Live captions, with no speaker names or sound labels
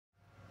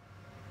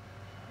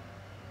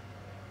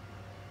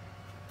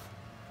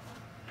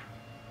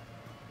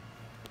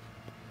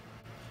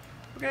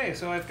Okay,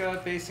 so I've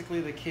got basically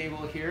the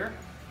cable here.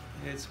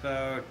 It's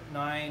about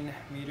 9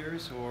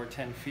 meters or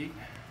 10 feet.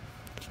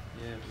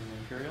 Yeah, in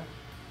Imperial.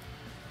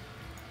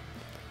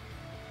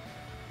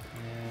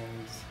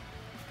 And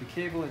the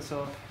cable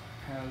itself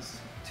has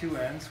two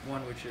ends,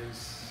 one which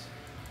is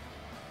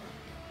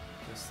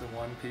just the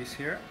one piece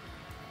here,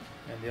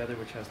 and the other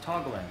which has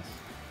toggle ends.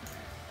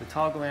 The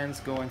toggle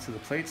ends go into the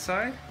plate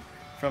side.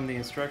 From the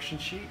instruction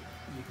sheet,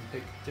 you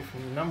can pick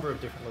a number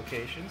of different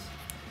locations.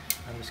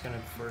 I'm just going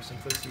to, for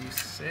simplicity's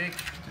sake,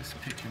 just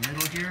pick your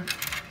middle here.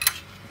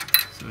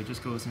 So it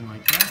just goes in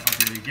like that.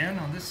 I'll do it again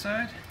on this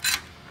side.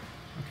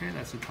 Okay,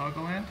 that's the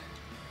toggle end.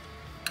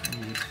 And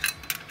you just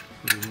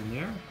put it in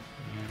there,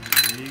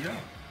 and there you go.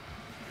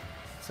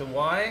 So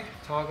Y,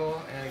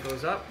 toggle, and it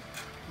goes up.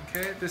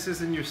 Okay, this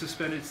is in your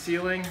suspended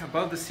ceiling.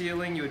 Above the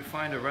ceiling, you would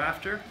find a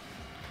rafter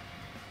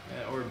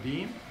or a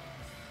beam.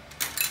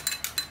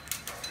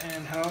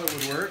 And how it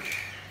would work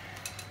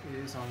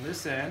is on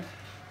this end,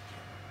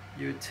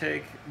 you would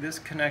take this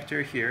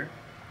connector here.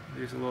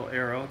 There's a little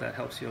arrow that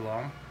helps you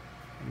along,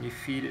 and you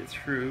feed it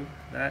through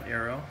that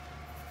arrow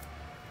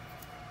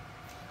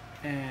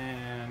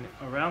and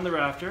around the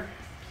rafter,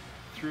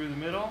 through the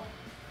middle,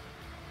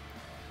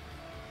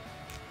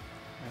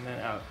 and then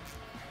out.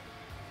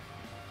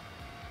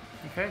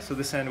 Okay, so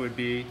this end would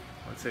be,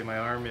 let's say my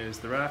arm is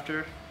the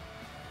rafter,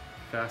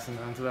 fastened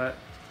onto that,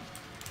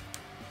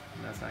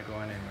 and that's not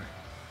going anywhere.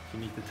 If you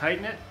need to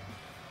tighten it,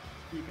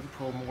 you can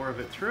pull more of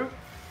it through.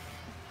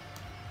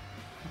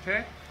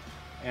 Okay,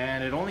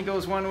 and it only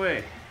goes one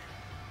way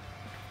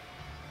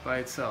by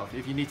itself.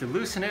 If you need to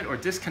loosen it or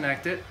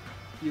disconnect it,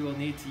 you will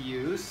need to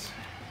use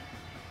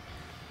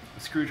a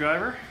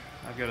screwdriver.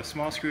 I've got a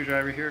small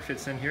screwdriver here, it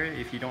fits in here.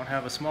 If you don't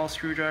have a small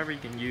screwdriver, you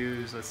can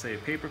use, let's say, a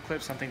paper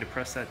clip, something to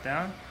press that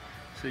down.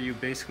 So you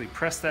basically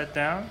press that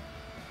down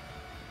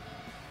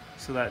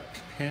so that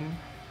pin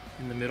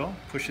in the middle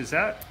pushes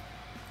out.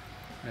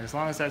 And as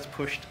long as that's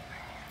pushed,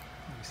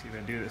 let me see if I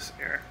can do this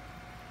here.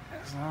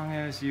 As long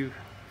as you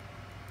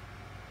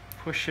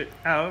push it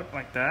out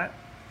like that,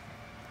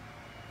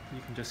 you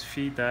can just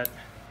feed that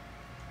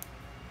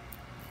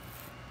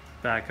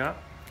back up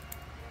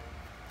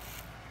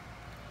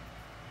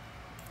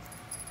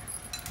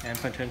and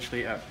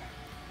potentially out.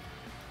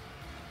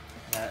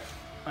 That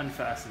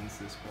unfastens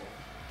this bolt.